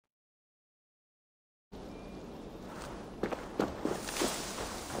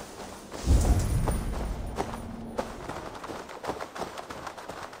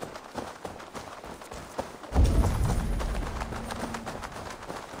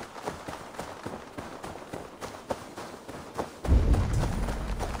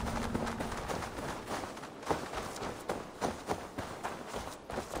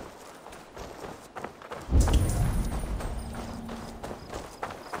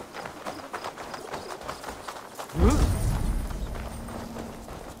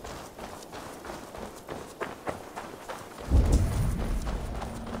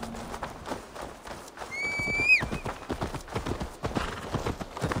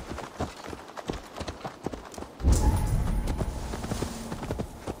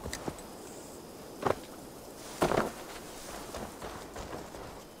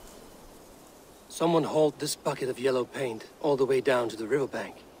Someone hauled this bucket of yellow paint all the way down to the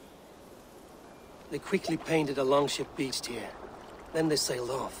riverbank. They quickly painted a longship beached here. Then they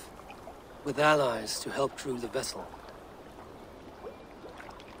sailed off, with allies to help crew the vessel.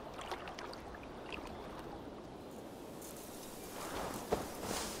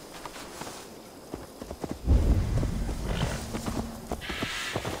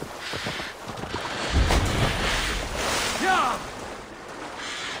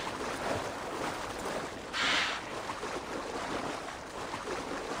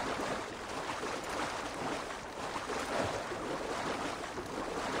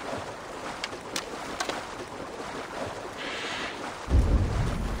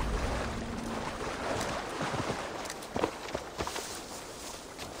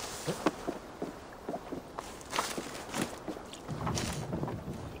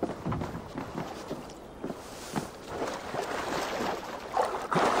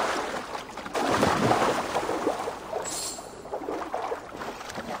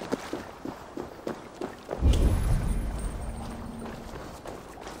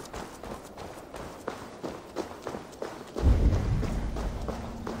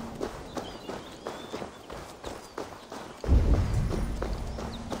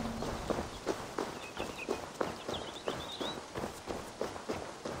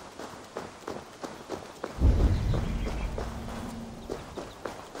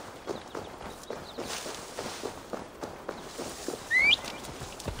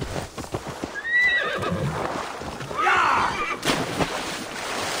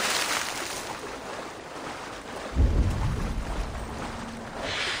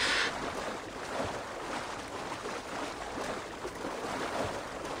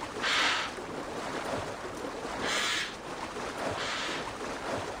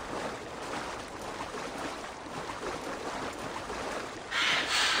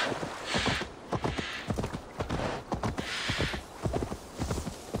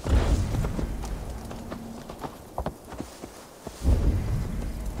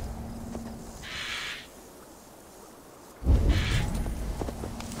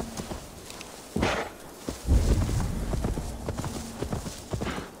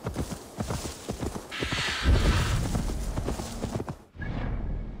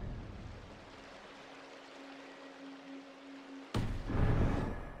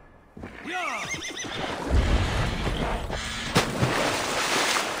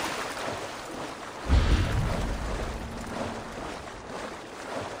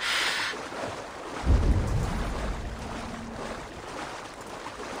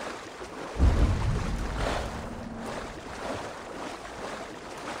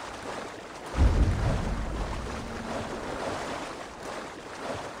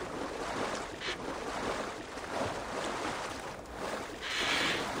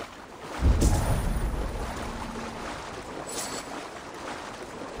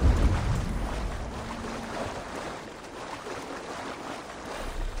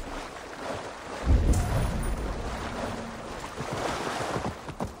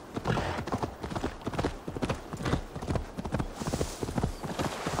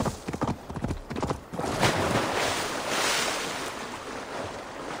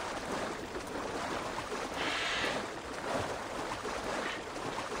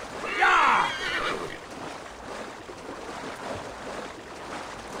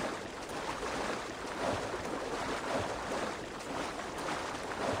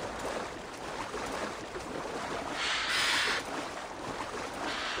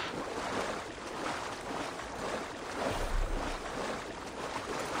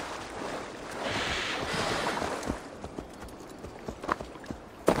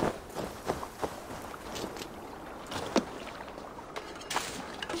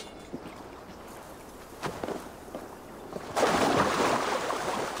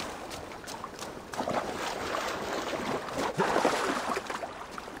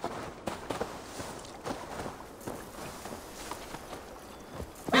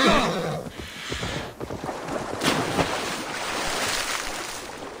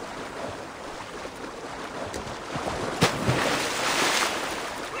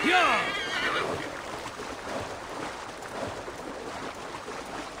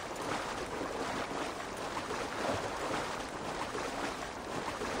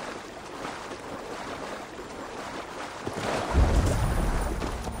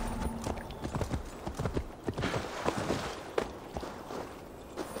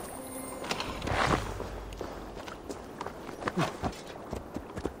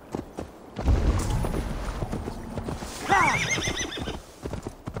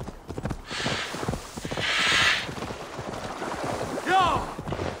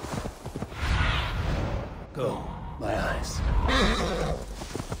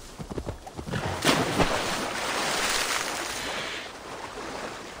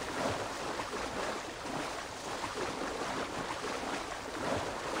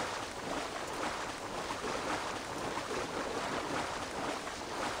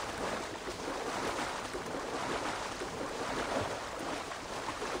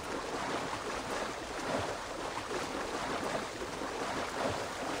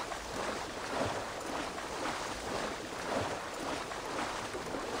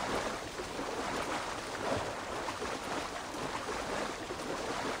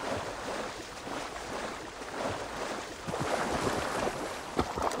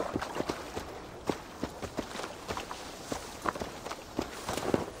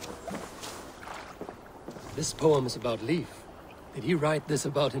 This poem is about Leaf. Did he write this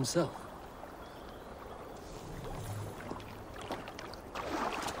about himself?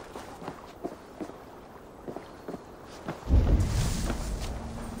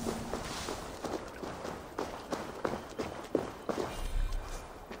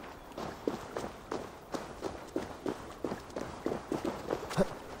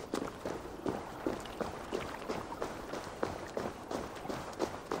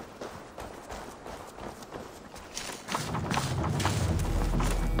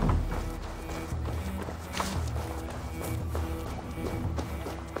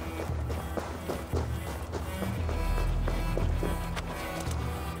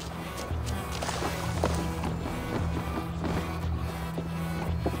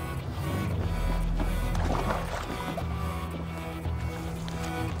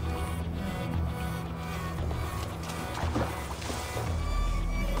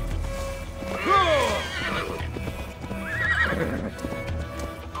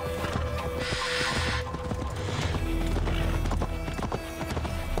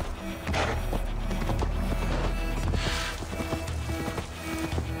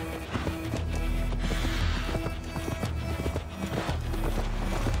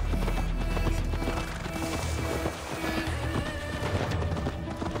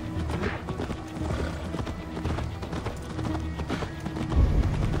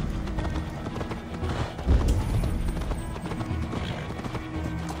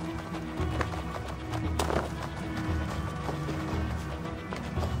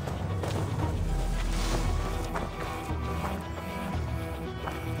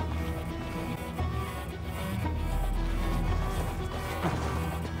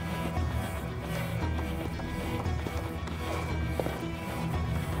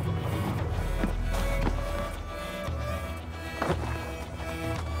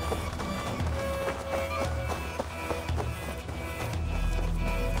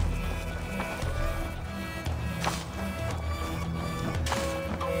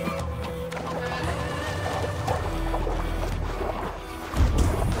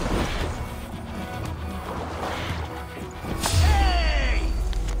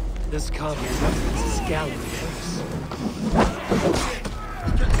 This carving references gallery face.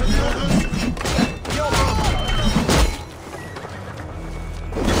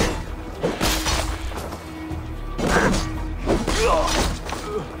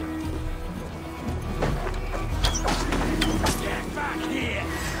 Get back here!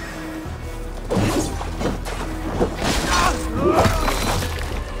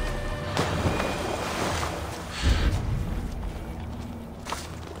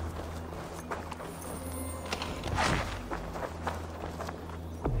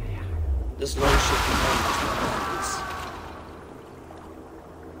 This long ship becomes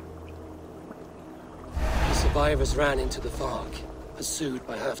the survivors ran into the fog, pursued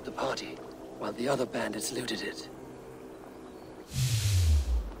by half the party, while the other bandits looted it.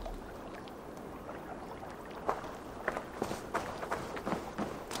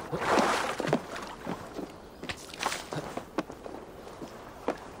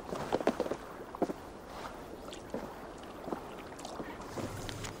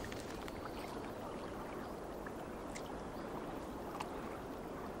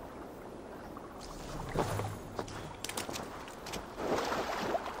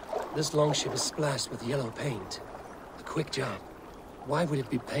 This longship is splashed with yellow paint. A quick job. Why would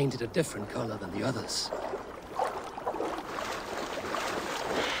it be painted a different color than the others?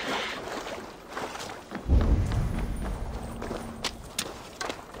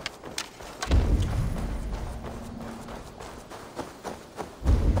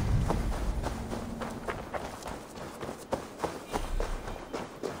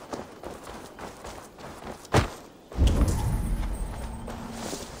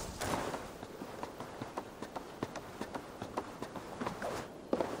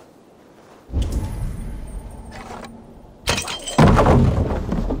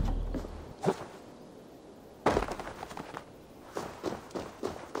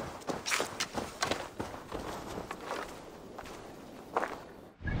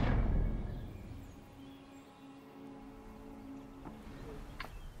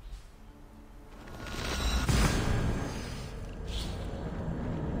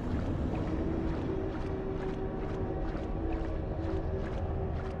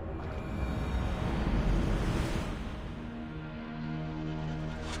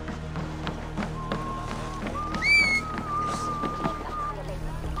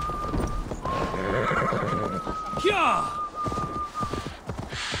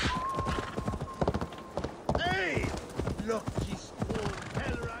 Hey! Lucky spawn,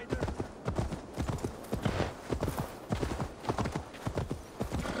 Hellrider!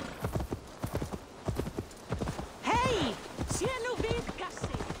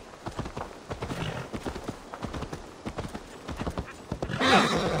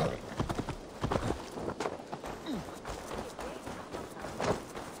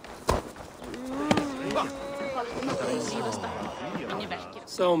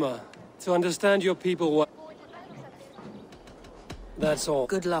 Soma, to understand your people what... That's all.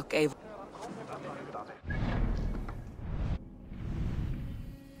 Good luck, Eivor.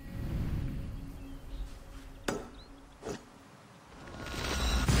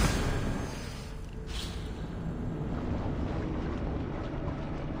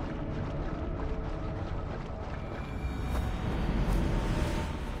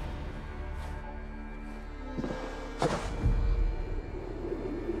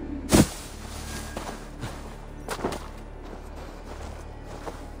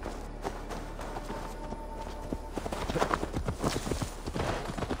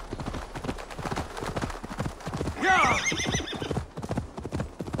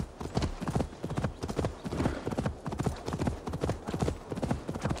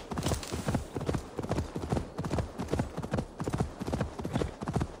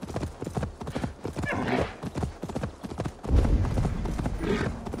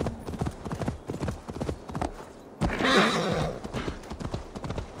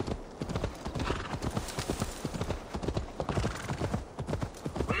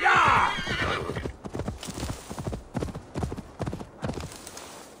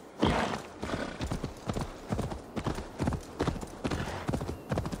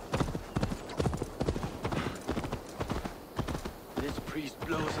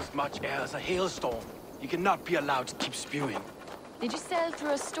 Blows as much air as a hailstorm. You cannot be allowed to keep spewing. Did you sail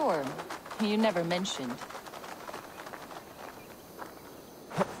through a storm? You never mentioned.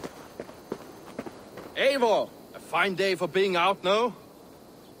 Eivor! A fine day for being out, no?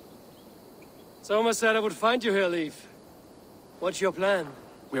 Soma said I would find you here, Leif. What's your plan?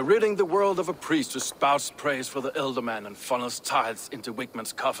 We're ridding the world of a priest who spouts praise for the Elderman and funnels tithes into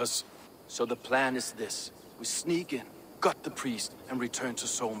Wigman's coffers. So the plan is this. We sneak in, gut the priest, and return to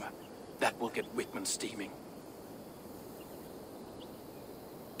Soma. That will get Wigman steaming.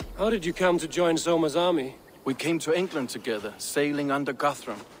 How did you come to join Soma's army? We came to England together, sailing under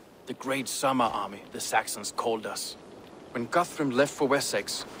Guthrum. The Great Summer Army, the Saxons called us. When Guthrum left for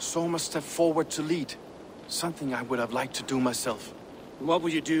Wessex, Soma stepped forward to lead. Something I would have liked to do myself. What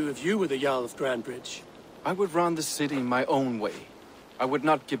would you do if you were the Jarl of Grandbridge? I would run the city my own way. I would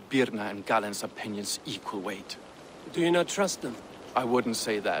not give Birna and Galen's opinions equal weight. Do you not trust them? I wouldn't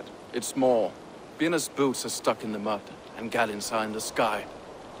say that. It's more. Birna's boots are stuck in the mud, and Galen's are in the sky.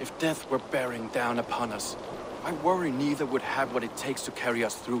 If death were bearing down upon us, I worry neither would have what it takes to carry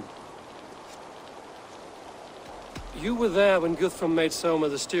us through. You were there when Guthrum made Soma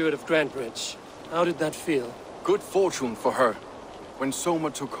the steward of Grandbridge. How did that feel? Good fortune for her. When Soma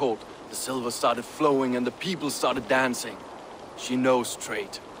took hold, the silver started flowing and the people started dancing. She knows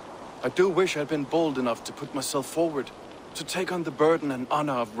trade. I do wish I'd been bold enough to put myself forward, to take on the burden and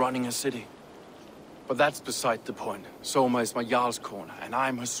honor of running a city. But that's beside the point. Soma is my Jarl's corner, and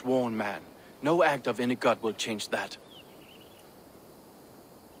I'm her sworn man. No act of any god will change that.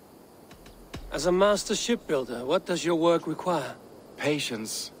 As a master shipbuilder, what does your work require?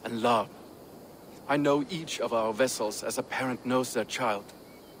 Patience and love. I know each of our vessels as a parent knows their child.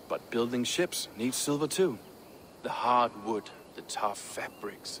 But building ships needs silver too. The hard wood, the tough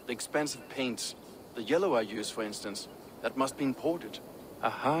fabrics, the expensive paints. The yellow I use, for instance, that must be imported. A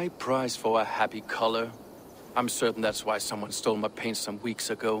high price for a happy color. I'm certain that's why someone stole my paint some weeks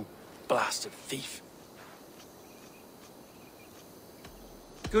ago. Blasted thief.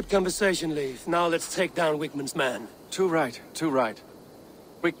 Good conversation, Leif. Now let's take down Wigman's man. Too right, too right.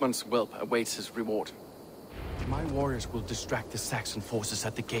 Wigman's whelp awaits his reward. My warriors will distract the Saxon forces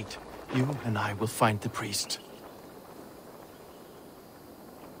at the gate. You and I will find the priest.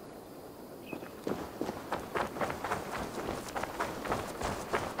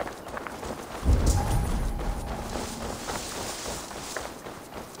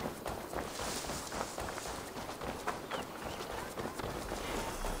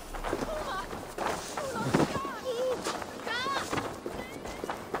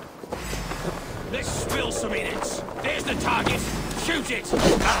 Let's spill some innards. There's the target. Shoot it!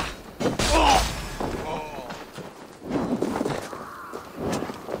 Ah. Oh.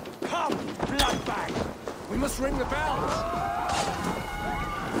 Come, bloodbag! We must ring the bell.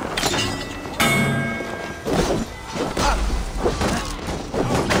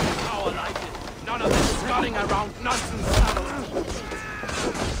 How I like it. None of this scudding around nonsense saddles.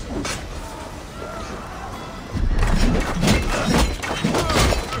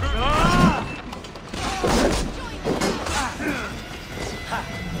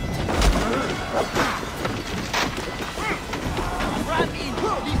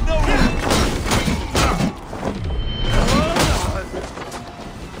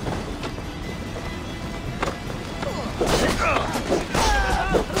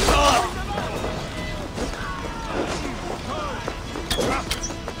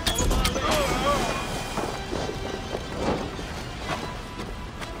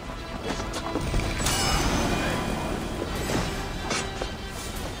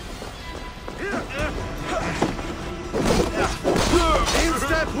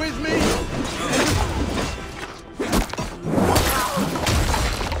 with me?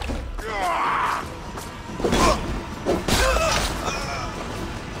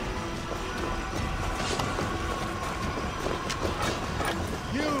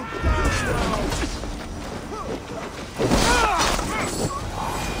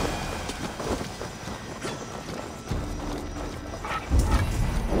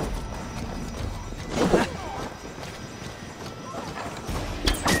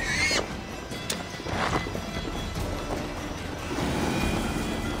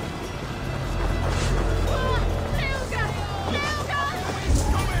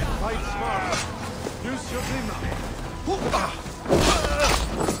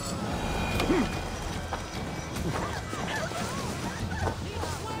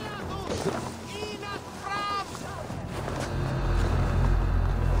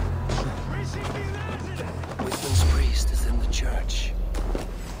 Whitman's priest is in the church.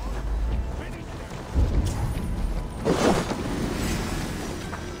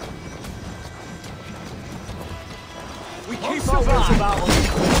 We keep our wits about us.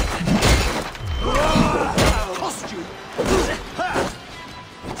 Cost you.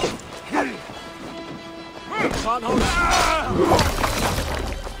 Can't hold it.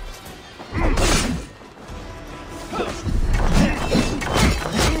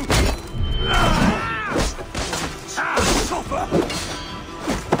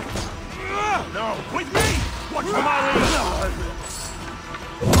 No, with me! Watch for my lead!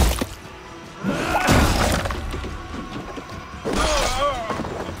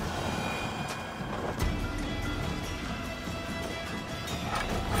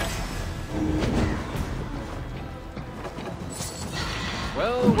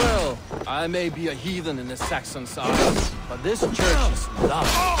 Well, well, I may be a heathen in the Saxon eyes, but this church is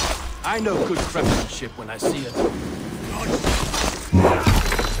lovely. I know good craftsmanship when I see it.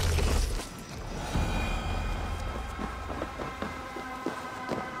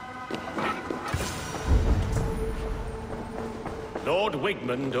 Lord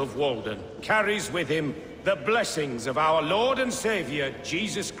Wigmund of Walden carries with him the blessings of our Lord and Savior,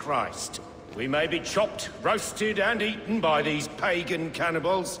 Jesus Christ. We may be chopped, roasted, and eaten by these pagan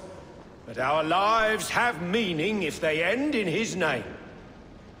cannibals, but our lives have meaning if they end in his name.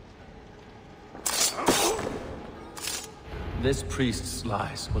 This priest's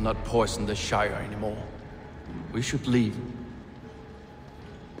lies will not poison the Shire anymore. We should leave.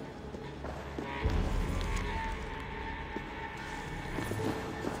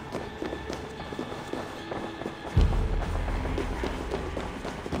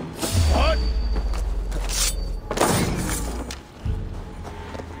 What?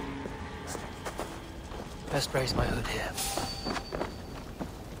 Best raise my hood here.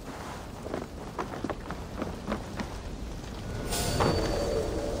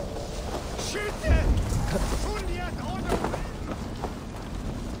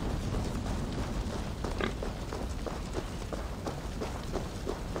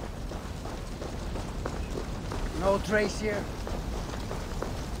 No trace here.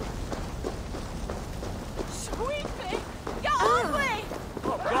 Sweeping! Get ugly!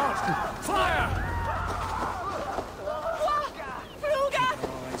 Oh God! Fire! Fruga!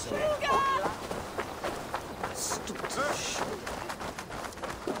 Fruga!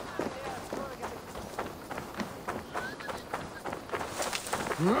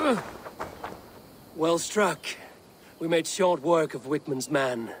 Well struck. We made short work of Whitman's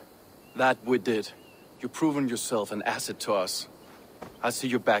man. That we did. You've proven yourself an asset to us. I'll see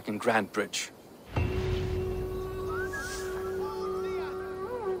you back in Grantbridge.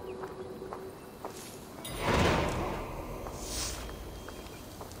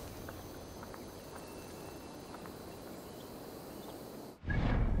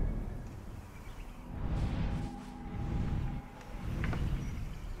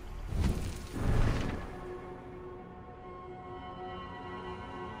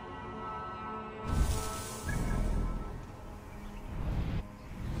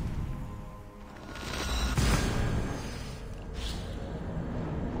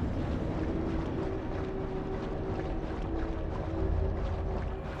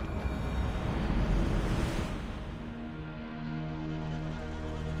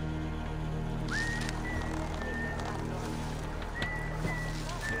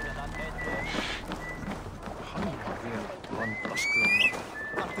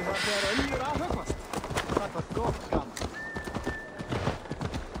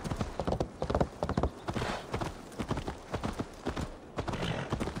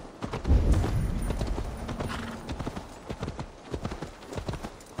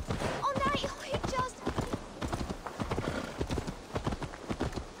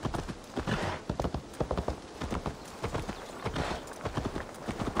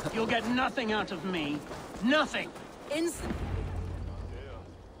 You'll get nothing out of me. Nothing!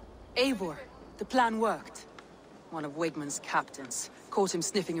 Eivor, the plan worked. One of Wigmund's captains caught him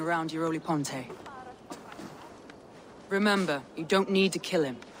sniffing around Euroli Ponte. Remember, you don't need to kill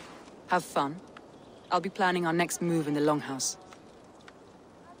him. Have fun. I'll be planning our next move in the Longhouse.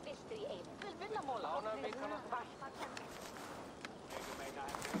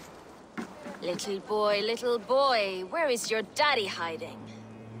 Little boy, where is your daddy hiding?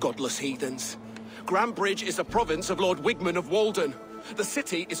 Godless heathens. Grambridge is a province of Lord Wigmund of Walden. The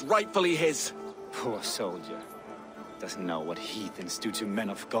city is rightfully his. Poor soldier. Doesn't know what heathens do to men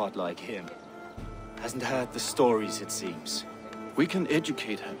of God like him. Hasn't heard the stories, it seems. We can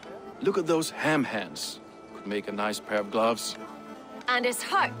educate him. Look at those ham hands. Could make a nice pair of gloves. And his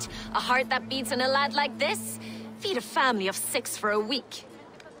heart. A heart that beats in a lad like this? Feed a family of 6 for a week.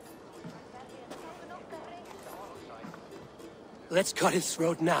 Let's cut his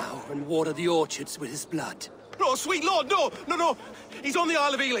throat now and water the orchards with his blood. No, sweet lord, no, no, no. He's on the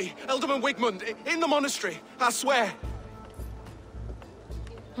Isle of Ely, Ealdorman Wigmund, in the monastery, I swear.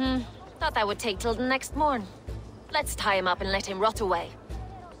 Thought that would take till the next morn. Let's tie him up and let him rot away.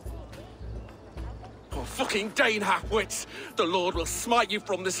 Oh, fucking Dane half-wits! The Lord will smite you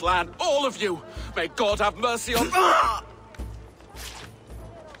from this land, all of you! May God have mercy on... Ah!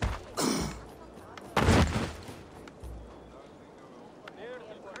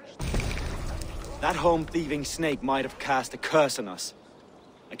 That home-thieving snake might have cast a curse on us.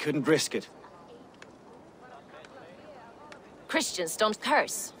 I couldn't risk it. Christians don't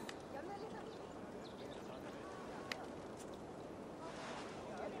curse.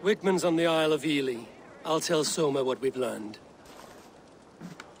 Wigmund's on the Isle of Ely. I'll tell Soma what we've learned.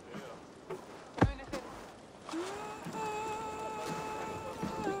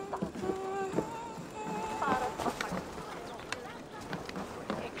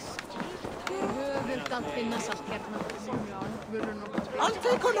 I'll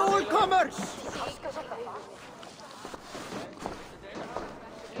take on all comers!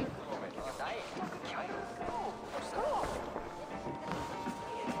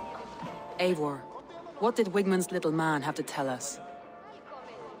 Eivor, what did Wigmund's little man have to tell us?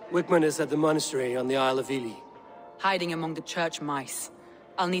 Wigmund is at the monastery on the Isle of Ely. Hiding among the church mice.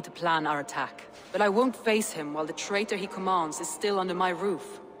 I'll need to plan our attack. But I won't face him while the traitor he commands is still under my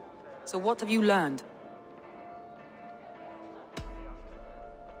roof. So what have you learned?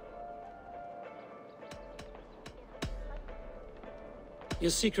 Your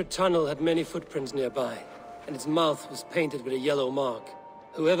secret tunnel had many footprints nearby, and its mouth was painted with a yellow mark.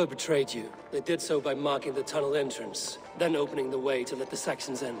 Whoever betrayed you, they did so by marking the tunnel entrance, then opening the way to let the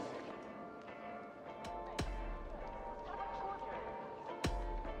Saxons in.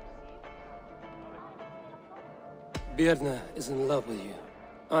 Birna is in love with you.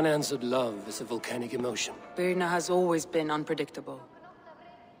 Unanswered love is a volcanic emotion. Birna has always been unpredictable.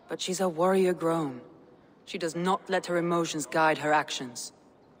 But she's a warrior grown. She does not let her emotions guide her actions.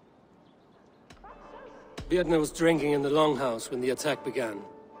 Birna was drinking in the Longhouse when the attack began.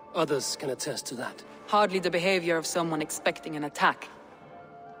 Others can attest to that. Hardly the behavior of someone expecting an attack.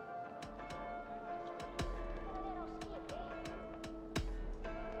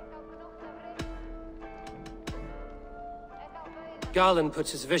 Garland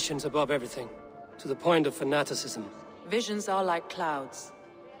puts his visions above everything, to the point of fanaticism. Visions are like clouds.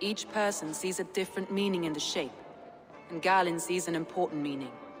 Each person sees a different meaning in the shape, and Galen sees an important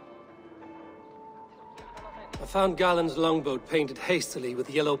meaning. I found Garland's longboat painted hastily with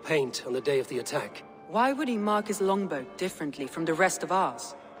yellow paint on the day of the attack. Why would he mark his longboat differently from the rest of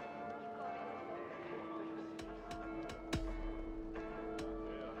ours?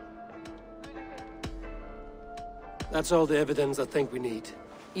 That's all the evidence I think we need.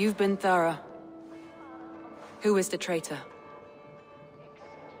 You've been thorough. Who is the traitor?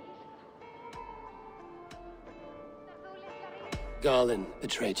 Garland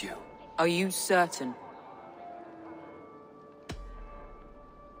betrayed you. Are you certain?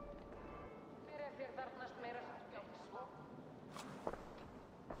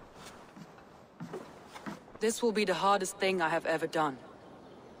 This will be the hardest thing I have ever done.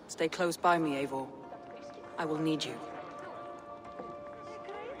 Stay close by me, Eivor. I will need you.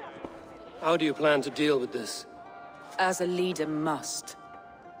 How do you plan to deal with this? As a leader must.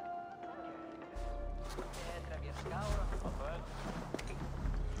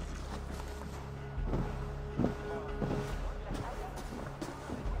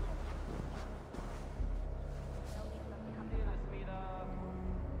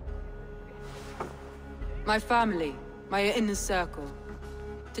 My family, my inner circle.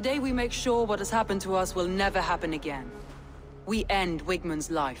 Today we make sure what has happened to us will never happen again. We end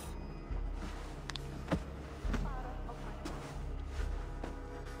Wigmund's life.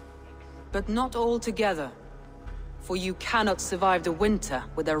 But not all together. For you cannot survive the winter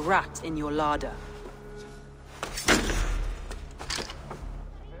with a rat in your larder.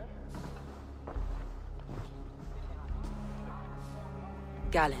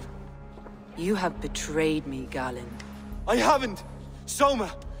 Galen. You have betrayed me, Galen. I haven't!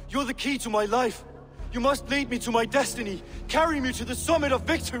 Soma, you're the key to my life. You must lead me to my destiny. Carry me to the summit of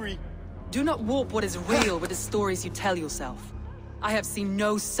victory. Do not warp what is real with the stories you tell yourself. I have seen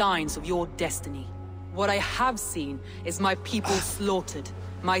no signs of your destiny. What I have seen is my people slaughtered,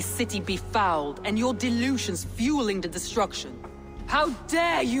 my city befouled, and your delusions fueling the destruction. How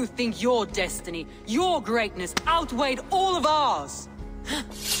dare you think your destiny, your greatness, outweighed all of ours?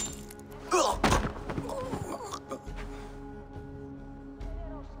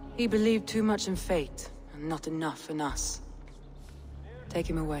 He believed too much in fate, and not enough in us. Take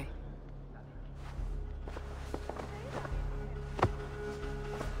him away.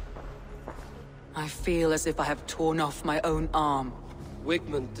 I feel as if I have torn off my own arm.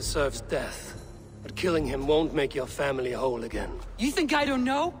 Wigmund deserves death, but killing him won't make your family whole again. You think I don't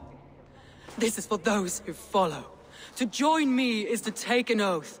know? This is for those who follow. To join me is to take an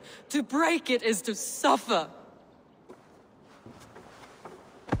oath. To break it is to suffer.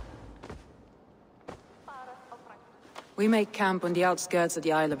 We make camp on the outskirts of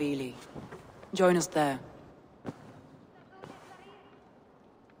the Isle of Ely. Join us there.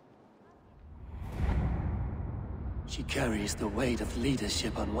 She carries the weight of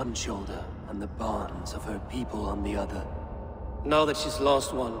leadership on one shoulder and the bonds of her people on the other. Now that she's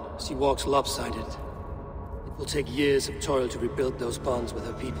lost one, she walks lopsided. It will take years of toil to rebuild those bonds with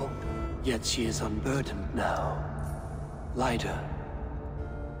her people. Yet she is unburdened now. Lighter.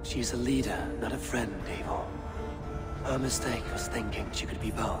 She's a leader, not a friend, Eivor. Her mistake was thinking she could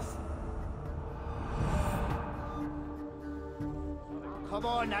be both. Come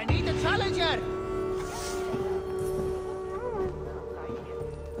on, I need a challenger!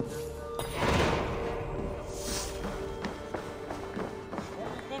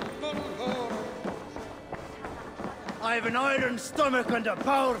 I have an iron stomach and a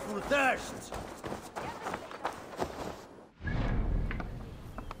powerful thirst.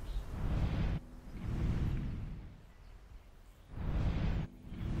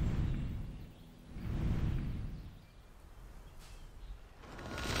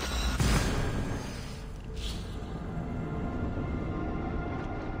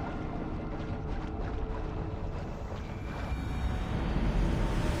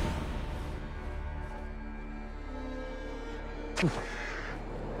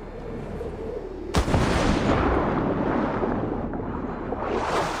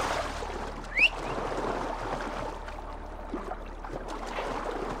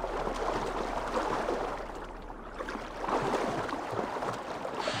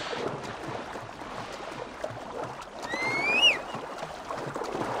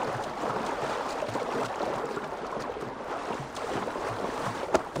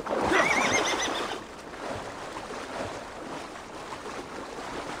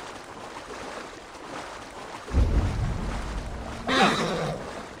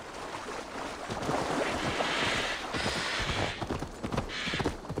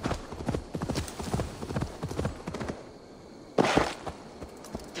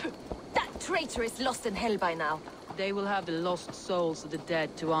 Traitor is lost in hell by now. They will have the lost souls of the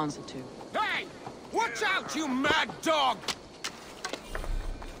dead to answer to. Hey! Watch out, you mad dog!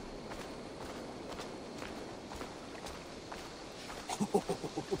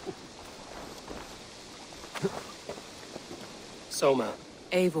 Soma.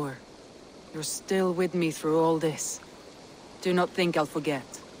 Eivor, you're still with me through all this. Do not think I'll forget.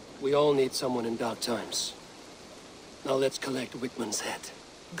 We all need someone in dark times. Now let's collect Wigmund's head.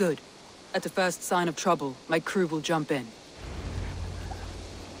 Good. At the first sign of trouble, my crew will jump in.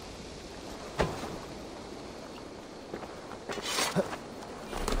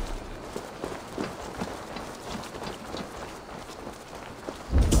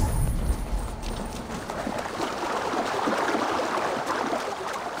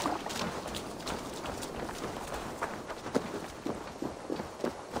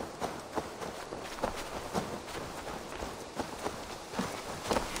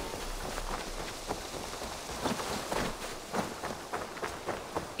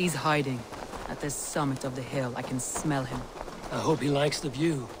 He's hiding. At the summit of the hill, I can smell him. I hope he likes the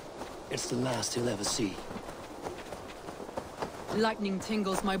view. It's the last he'll ever see. Lightning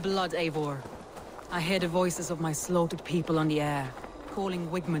tingles my blood, Eivor. I hear the voices of my slaughtered people on the air,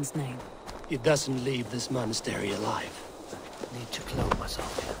 calling Wigmund's name. He doesn't leave this monastery alive. Need to clothe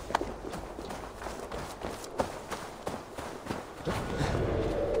myself here.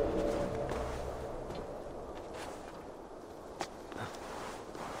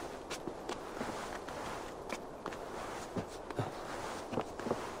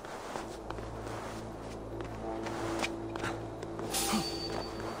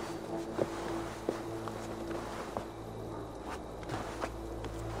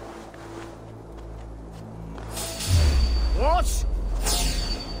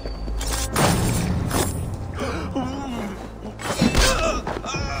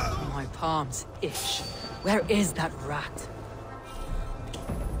 arms itch. Where is that rat?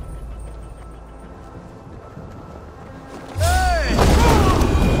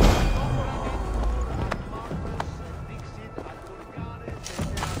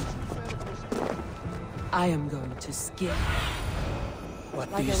 I am going to skin. What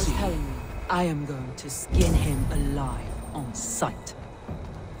do Like you I was see? telling you, I am going to skin him alive on sight.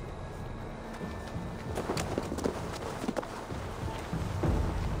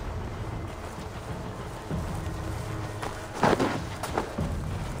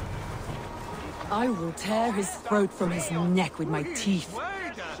 I will tear his throat from his neck with my teeth.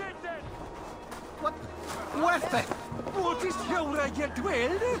 What is Laura yet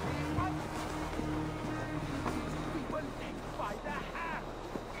dwelled?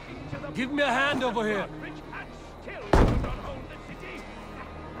 Give me a hand over here.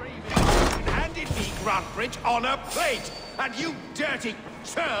 Handed me Grantbridge on a plate, and you dirty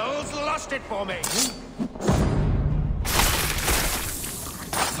churls lost it for me.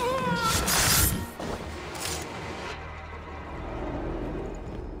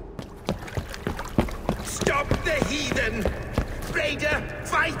 Stop the heathen! Raider!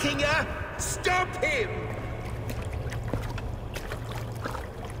 Vikinger! Stop him!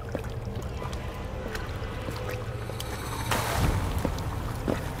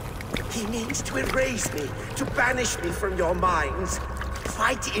 He means to erase me, to banish me from your minds.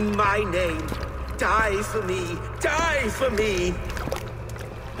 Fight in my name. Die for me. Die for me.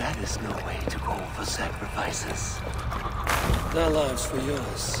 That is no way to go for sacrifices. Their lives for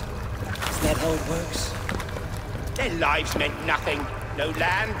yours. Is that how it works? Their lives meant nothing. No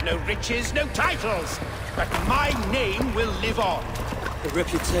land, no riches, no titles. But my name will live on. The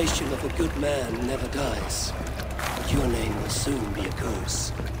reputation of a good man never dies. But your name will soon be a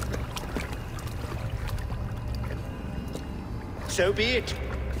curse. So be it.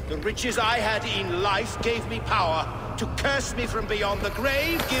 The riches I had in life gave me power. To curse me from beyond the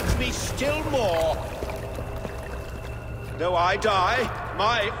grave gives me still more. Though I die,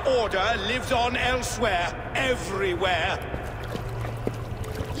 my order lives on elsewhere, everywhere.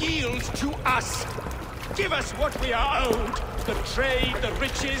 Yield to us. Give us what we are owed. The trade, the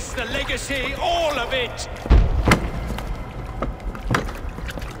riches, the legacy, all of it.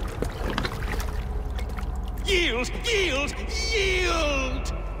 Yield! Yield!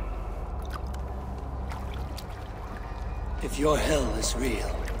 Yield! If your hell is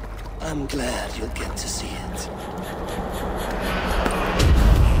real, I'm glad you'll get to see it.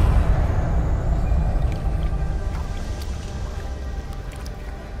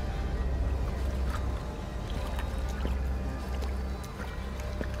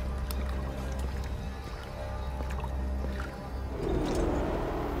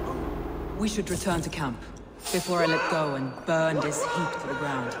 We should return to camp, before I let go and burn this heap to the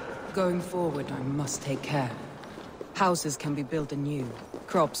ground. Going forward, I must take care. Houses can be built anew.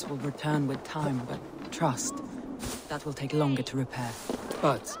 Crops will return with time, but trust, that will take longer to repair.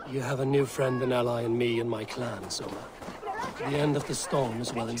 But you have a new friend and ally in me and my clan, Soma. The end of the storm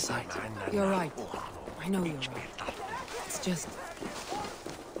is well in sight. You're right. I know you're right. It's just...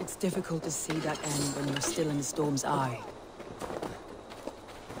 it's difficult to see that end when you're still in the storm's eye.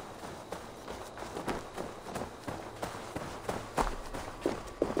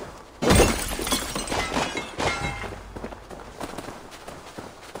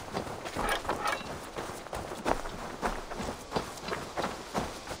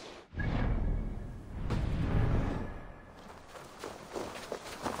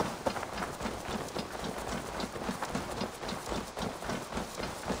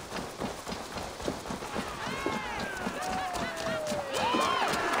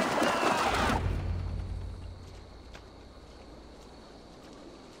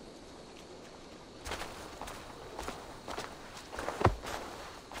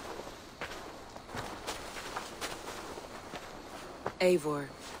 Eivor,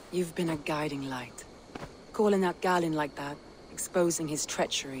 you've been a guiding light. Calling out Galinn like that, exposing his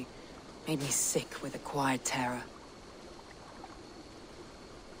treachery, made me sick with a quiet terror.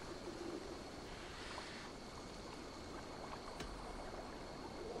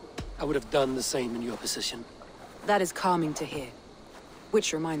 I would have done the same in your position. That is calming to hear.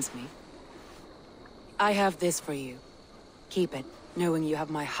 Which reminds me. I have this for you. Keep it, knowing you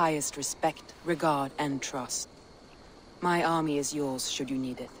have my highest respect, regard, and trust. My army is yours, should you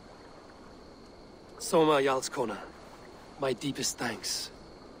need it. Soma Jarlskona, my deepest thanks.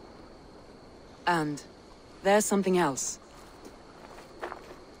 And there's something else.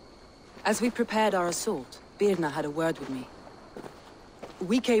 As we prepared our assault, Birna had a word with me.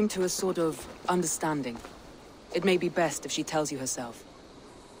 We came to a sort of understanding. It may be best if she tells you herself.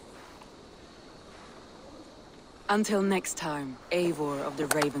 Until next time, Eivor of the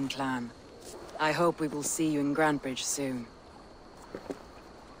Raven Clan. I hope we will see you in Grantebridge soon.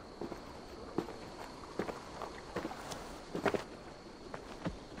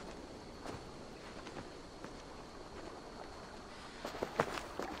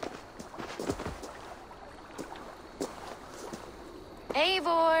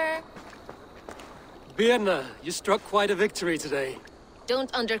 Eivor! Birna, you struck quite a victory today.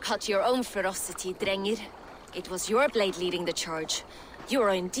 Don't undercut your own ferocity, Drengir. It was your blade leading the charge. You are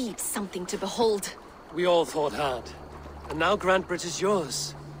indeed something to behold. We all fought hard. And now Grantebridge is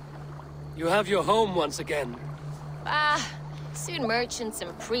yours. You have your home once again. Soon merchants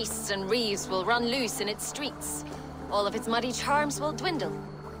and priests and reeves will run loose in its streets. All of its muddy charms will dwindle.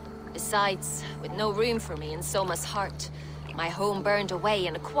 Besides, with no room for me in Soma's heart, my home burned away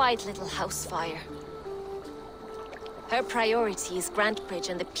in a quiet little house fire. Her priority is Grantebridge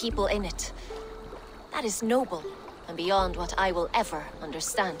and the people in it. That is noble, and beyond what I will ever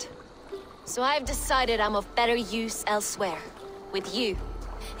understand. So I've decided I'm of better use elsewhere. With you,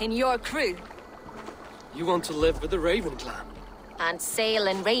 in your crew. You want to live with the Raven Clan? And sail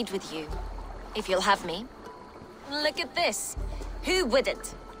and raid with you, if you'll have me. Look at this. Who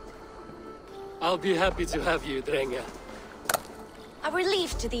wouldn't? I'll be happy to have you, Drengir. A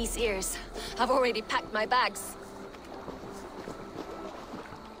relief to these ears. I've already packed my bags.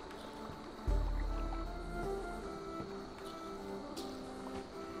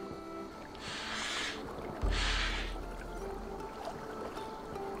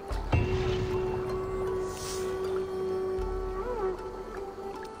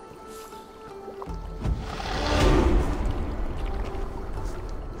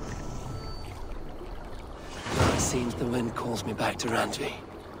 Seems the wind calls me back to Randvi.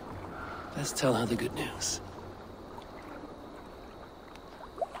 Let's tell her the good news.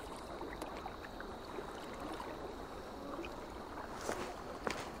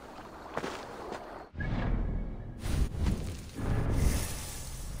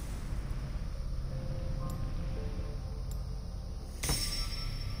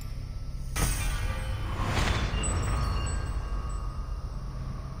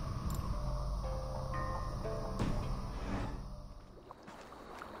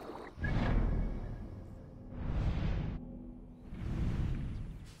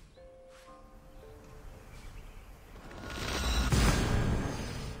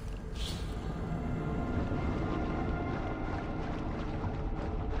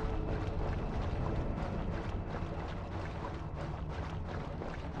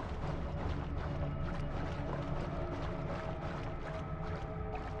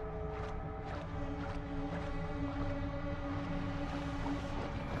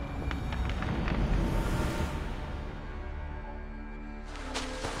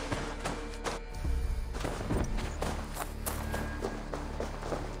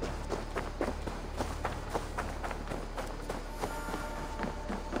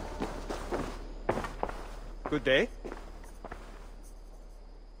 Good day.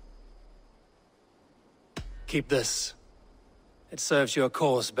 Keep this. It serves your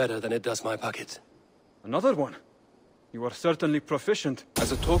cause better than it does my pocket. Another one? You are certainly proficient.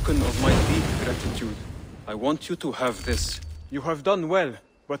 As a token of my deep gratitude, I want you to have this. You have done well,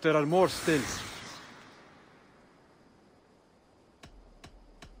 but there are more still.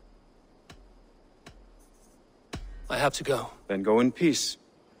 I have to go. Then go in peace.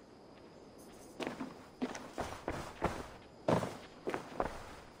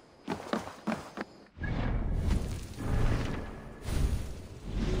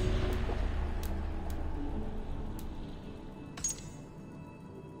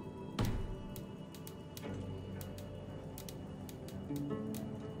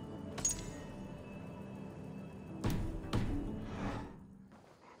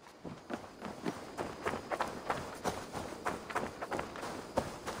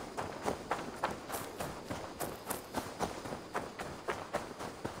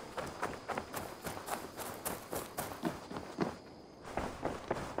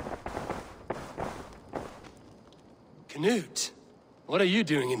 Knut, what are you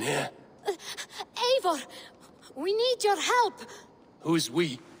doing in here? Eivor, we need your help. Who's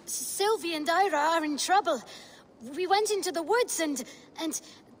we? Sylvie and Ira are in trouble. We went into the woods and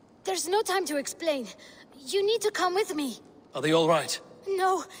there's no time to explain. You need to come with me. Are they all right?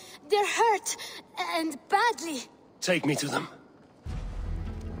 No, they're hurt, and badly. Take me to them.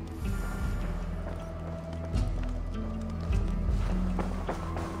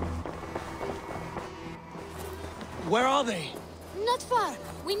 Where are they? Not far.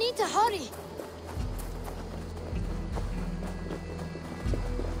 We need to hurry.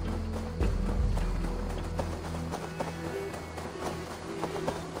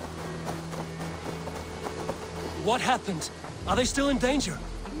 What happened? Are they still in danger?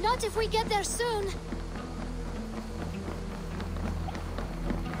 Not if we get there soon.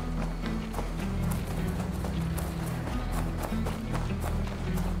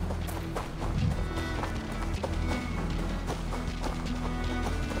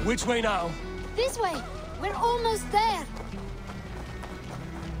 Which way now? This way. We're almost there.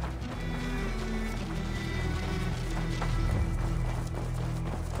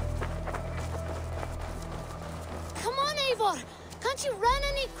 Come on, Eivor. Can't you run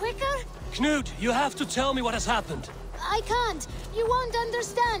any quicker? Knut, you have to tell me what has happened. I can't. You won't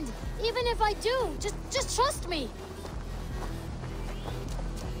understand. Even if I do, just trust me.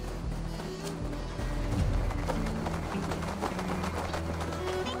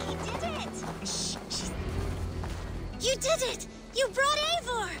 You did it! You brought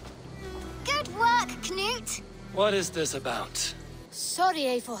Eivor! Good work, Knut! What is this about? Sorry,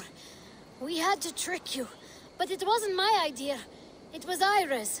 Eivor. We had to trick you. But it wasn't my idea. It was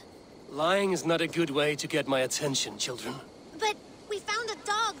Ira's. Lying is not a good way to get my attention, children. But we found a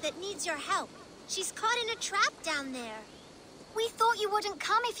dog that needs your help. She's caught in a trap down there. We thought you wouldn't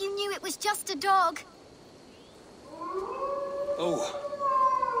come if you knew it was just a dog.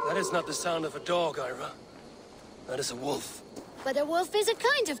 Oh, that is not the sound of a dog, Ira. That is a wolf. But a wolf is a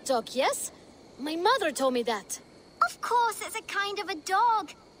kind of dog, yes? My mother told me that. Of course it's a kind of a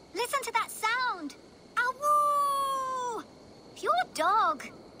dog. Listen to that sound. Awoo! Pure dog.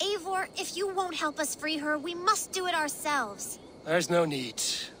 Eivor, if you won't help us free her, we must do it ourselves. There's no need.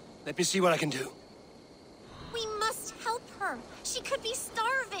 Let me see what I can do. We must help her. She could be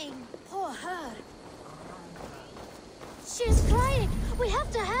starving. Poor her. She's crying. We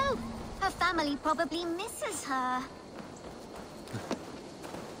have to help. Her family probably misses her.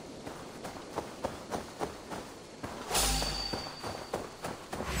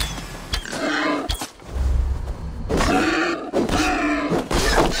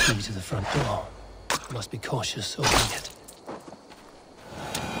 Key to the front door. Must be cautious opening it.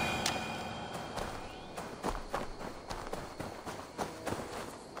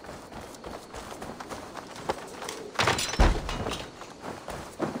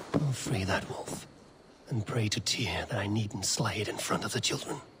 I'll free that wolf, and pray to Tyr that I needn't slay it in front of the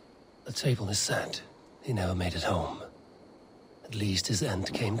children. The table is set. He never made it home. At least his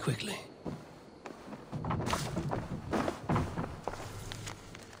end came quickly.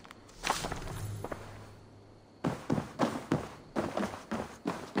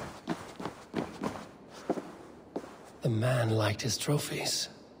 The man liked his trophies.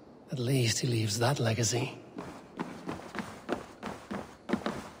 At least he leaves that legacy.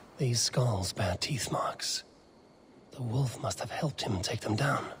 These skulls bear teeth marks. The wolf must have helped him take them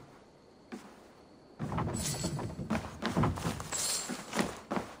down.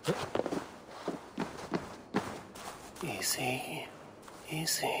 Easy,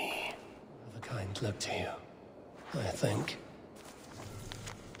 easy. Have a kind look to you, I think.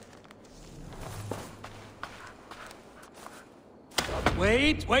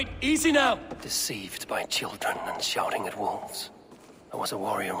 Wait, easy now! Deceived by children and shouting at wolves. I was a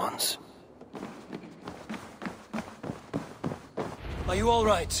warrior once. Are you all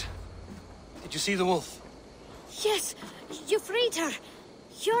right? Did you see the wolf? Yes, you freed her.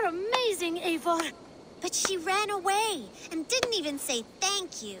 You're amazing, Eivor. But she ran away and didn't even say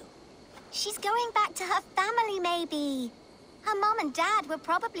thank you. She's going back to her family, maybe. Her mom and dad were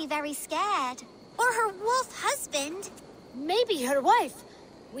probably very scared. Or her wolf husband. Maybe her wife.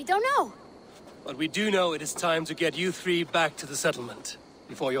 We don't know. But we do know it is time to get you three back to the settlement,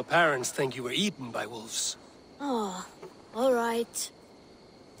 before your parents think you were eaten by wolves. Oh, all right.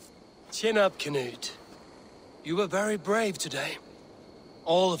 Chin up, Knut. You were very brave today.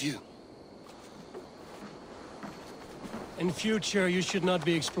 All of you. In future, you should not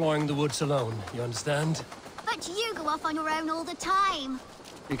be exploring the woods alone, you understand? But you go off on your own all the time.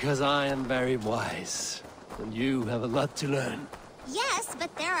 Because I am very wise, and you have a lot to learn. Yes,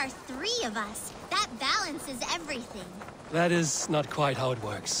 but there are 3 of us. That balances everything. That is not quite how it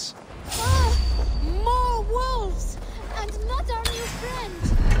works. Oh, more wolves! And not our new friend!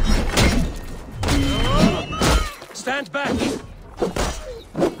 Stand back!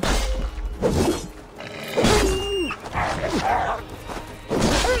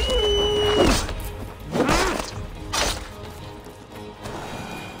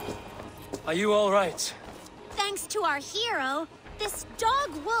 Are you all right? Thanks to our hero, this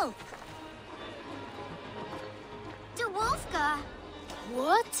dog wolf. De Wolfga.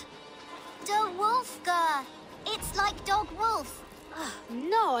 What? De Wolfga. It's like dog wolf.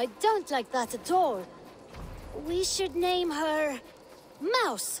 No, I don't like that at all. We should name her...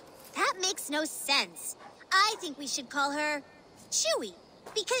 Mouse. That makes no sense. I think we should call her Chewy,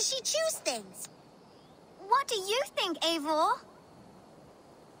 because she chews things. What do you think, Eivor?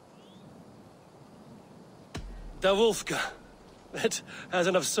 Wolfka. That has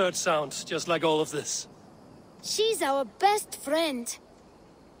an absurd sound, just like all of this. She's our best friend.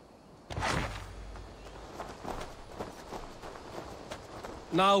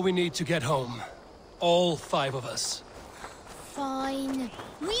 Now we need to get home. All 5 of us. Fine.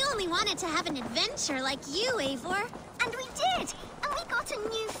 We only wanted to have an adventure like you, Eivor. And we did! And we got a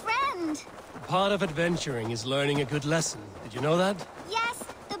new friend! Part of adventuring is learning a good lesson. Did you know that? Yes,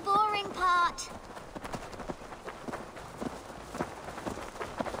 the boring part.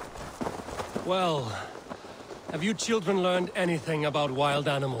 Well, have you children learned anything about wild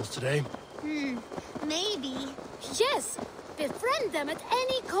animals today? Maybe. Yes! Befriend them at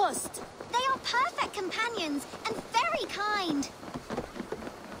any cost! They are perfect companions and very kind.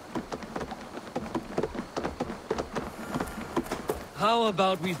 How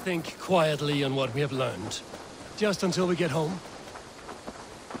about we think quietly on what we have learned? Just until we get home?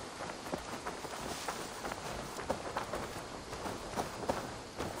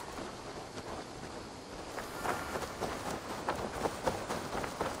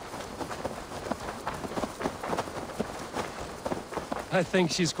 I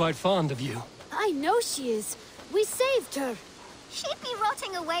think she's quite fond of you. I know she is. We saved her. She'd be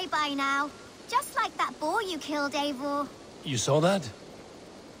rotting away by now. Just like that boar you killed, Eivor. You saw that?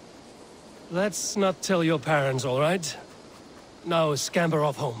 Let's not tell your parents, all right? Now scamper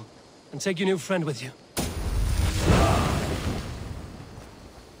off home, and take your new friend with you.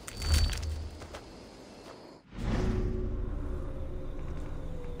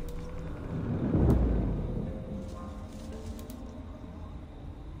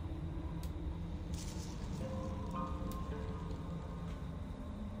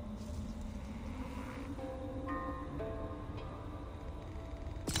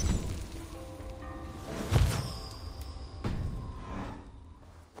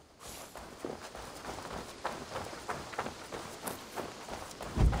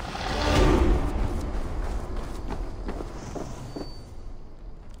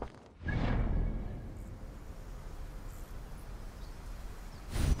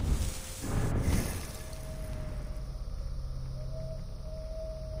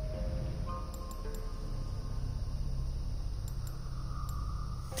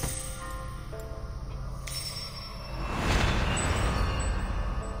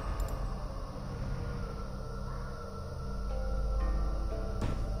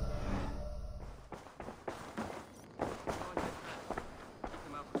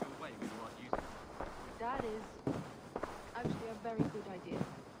 That is actually a very good idea.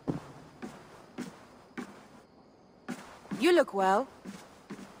 You look well.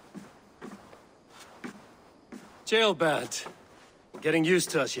 Jailbird. Getting used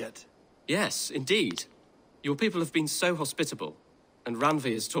to us yet? Yes, indeed. Your people have been so hospitable, and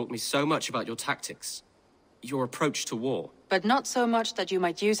Ranvi has taught me so much about your tactics. Your approach to war. But not so much that you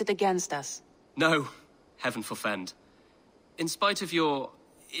might use it against us. No, heaven forfend. In spite of your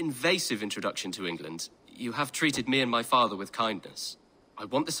invasive introduction to England, you have treated me and my father with kindness. I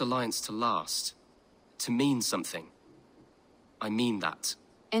want this alliance to last. To mean something. I mean that.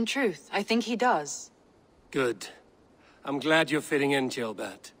 In truth, I think he does. Good. I'm glad you're fitting in,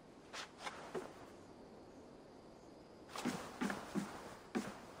 Jailbird.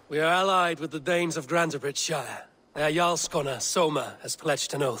 We are allied with the Danes of Grantebridgeshire. Their Jarlskona, Soma, has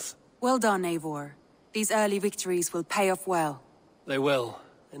pledged an oath. Well done, Eivor. These early victories will pay off well. They will.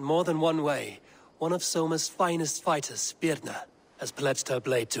 In more than one way. One of Soma's finest fighters, Birna, has pledged her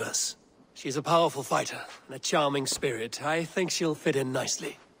blade to us. She's a powerful fighter, and a charming spirit. I think she'll fit in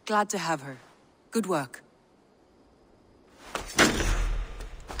nicely. Glad to have her. Good work.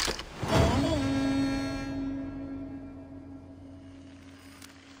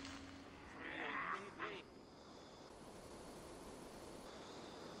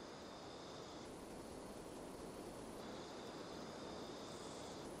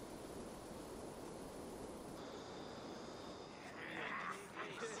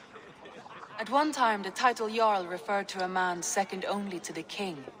 At one time, the title Jarl referred to a man second only to the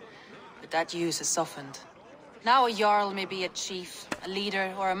king. But that use has softened. Now a Jarl may be a chief, a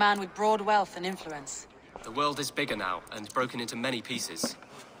leader, or a man with broad wealth and influence. The world is bigger now, and broken into many pieces.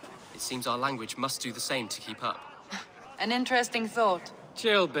 It seems our language must do the same to keep up. An interesting thought.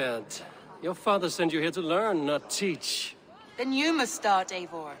 Jailbird, your father sent you here to learn, not teach. Then you must start,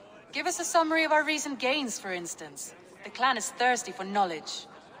 Eivor. Give us a summary of our recent gains, for instance. The clan is thirsty for knowledge.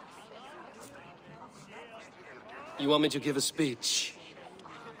 You want me to give a speech?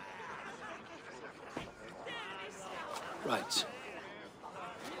 Right.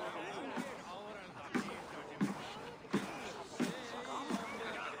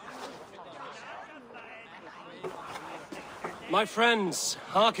 My friends,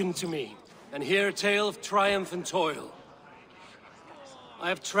 hearken to me, and hear a tale of triumph and toil. I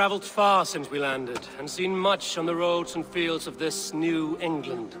have traveled far since we landed, and seen much on the roads and fields of this new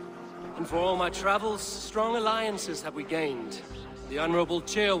England. And for all my travels, strong alliances have we gained. The Honorable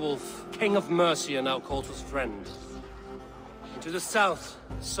Ceolwulf, King of Mercia, now calls us friend. And to the south,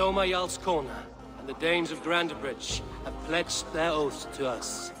 Soma Jarl's Corner, and the Danes of Grandebridge have pledged their oath to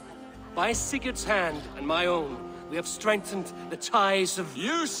us. By Sigurd's hand and my own, we have strengthened the ties of...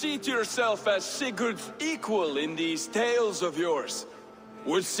 You see to yourself as Sigurd's equal in these tales of yours.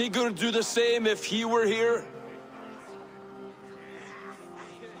 Would Sigurd do the same if he were here?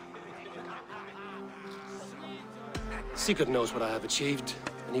 Sigurd knows what I have achieved,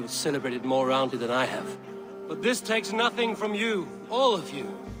 and he would celebrate it more roundly than I have. But this takes nothing from you, all of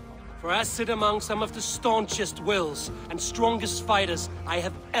you. For I sit among some of the staunchest wills and strongest fighters I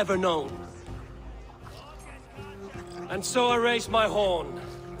have ever known. And so I raise my horn,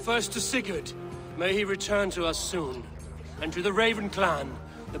 first to Sigurd, may he return to us soon, and to the Raven clan,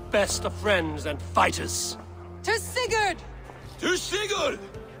 the best of friends and fighters. To Sigurd! To Sigurd!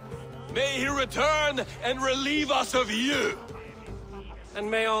 May he return and relieve us of you! And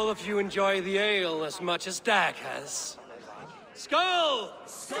may all of you enjoy the ale as much as Dag has. Skull!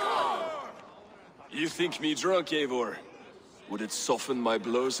 Skull! You think me drunk, Eivor? Would it soften my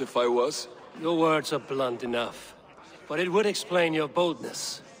blows if I was? Your words are blunt enough. But it would explain your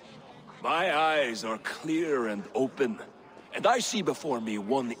boldness. My eyes are clear and open, and I see before me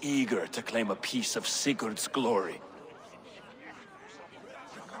one eager to claim a piece of Sigurd's glory.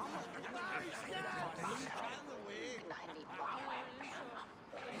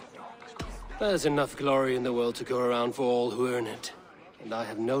 There's enough glory in the world to go around for all who earn it, and I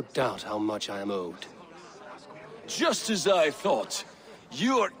have no doubt how much I am owed. Just as I thought.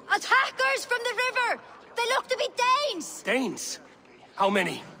 You're... Attackers from the river! They look to be Danes! Danes? How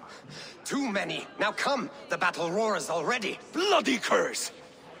many? Too many. Now come, the battle roars already. Bloody curse!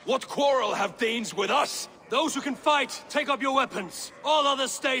 What quarrel have Danes with us? Those who can fight, take up your weapons. All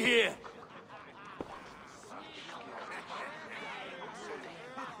others stay here.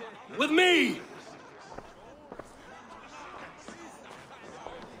 With me!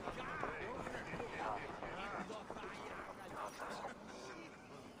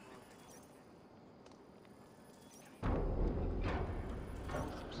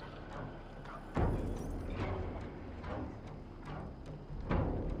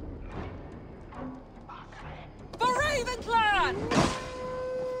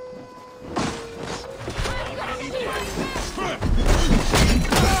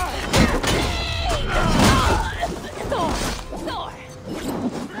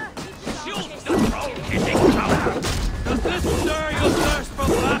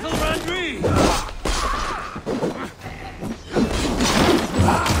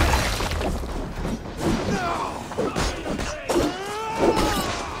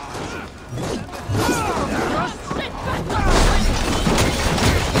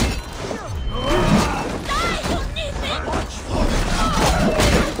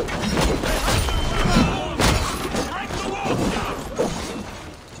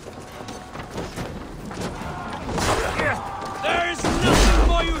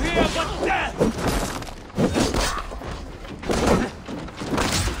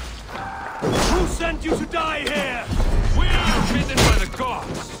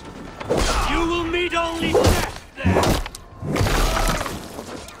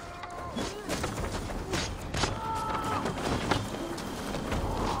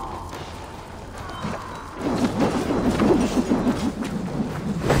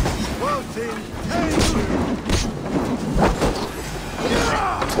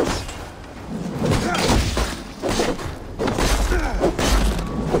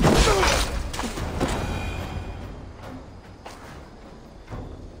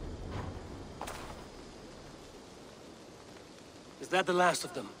 Is that the last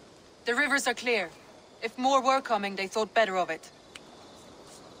of them? The rivers are clear. If more were coming, they thought better of it.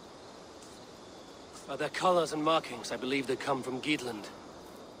 By their colors and markings, I believe they come from Geatland.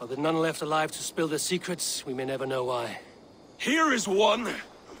 But with none left alive to spill their secrets, we may never know why. Here is one!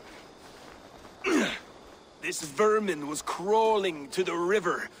 This vermin was crawling to the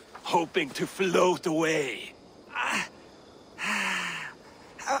river, hoping to float away.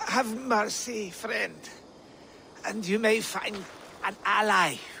 Have mercy, friend. And you may find an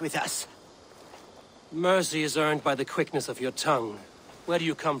ally with us. Mercy is earned by the quickness of your tongue. Where do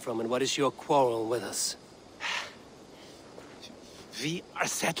you come from, and what is your quarrel with us? We are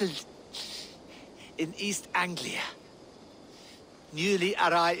settled in East Anglia. Newly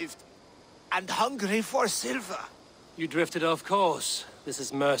arrived and hungry for silver. You drifted off course. This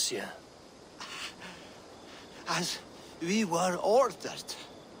is Mercia. As we were ordered.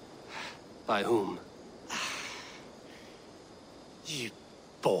 By whom? You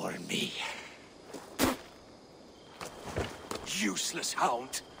bore me. Useless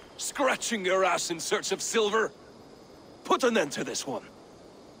hound. Scratching your ass in search of silver. Put an end to this one.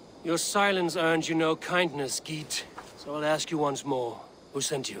 Your silence earned you no kindness, Geet. So I'll ask you once more. Who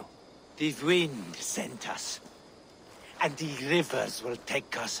sent you? The wind sent us. And the rivers will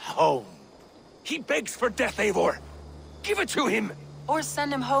take us home. He begs for death, Eivor. Give it to him! Or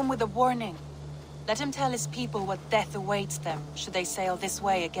send him home with a warning. Let him tell his people what death awaits them, should they sail this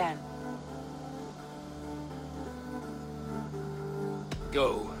way again.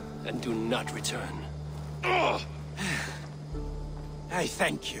 Go, and do not return. I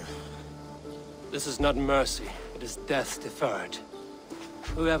thank you. This is not mercy, it is death deferred.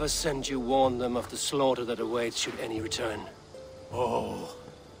 Whoever sent you warned them of the slaughter that awaits should any return. Oh,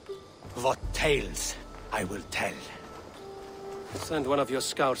 what tales I will tell. Send one of your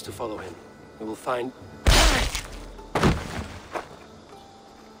scouts to follow him. We will find...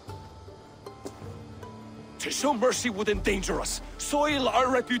 To show mercy would endanger us, soil our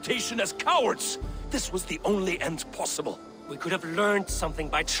reputation as cowards. This was the only end possible. We could have learned something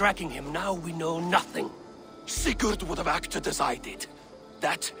by tracking him. Now we know nothing. Sigurd would have acted as I did.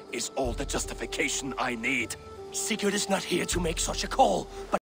 That is all the justification I need. Sigurd is not here to make such a call, but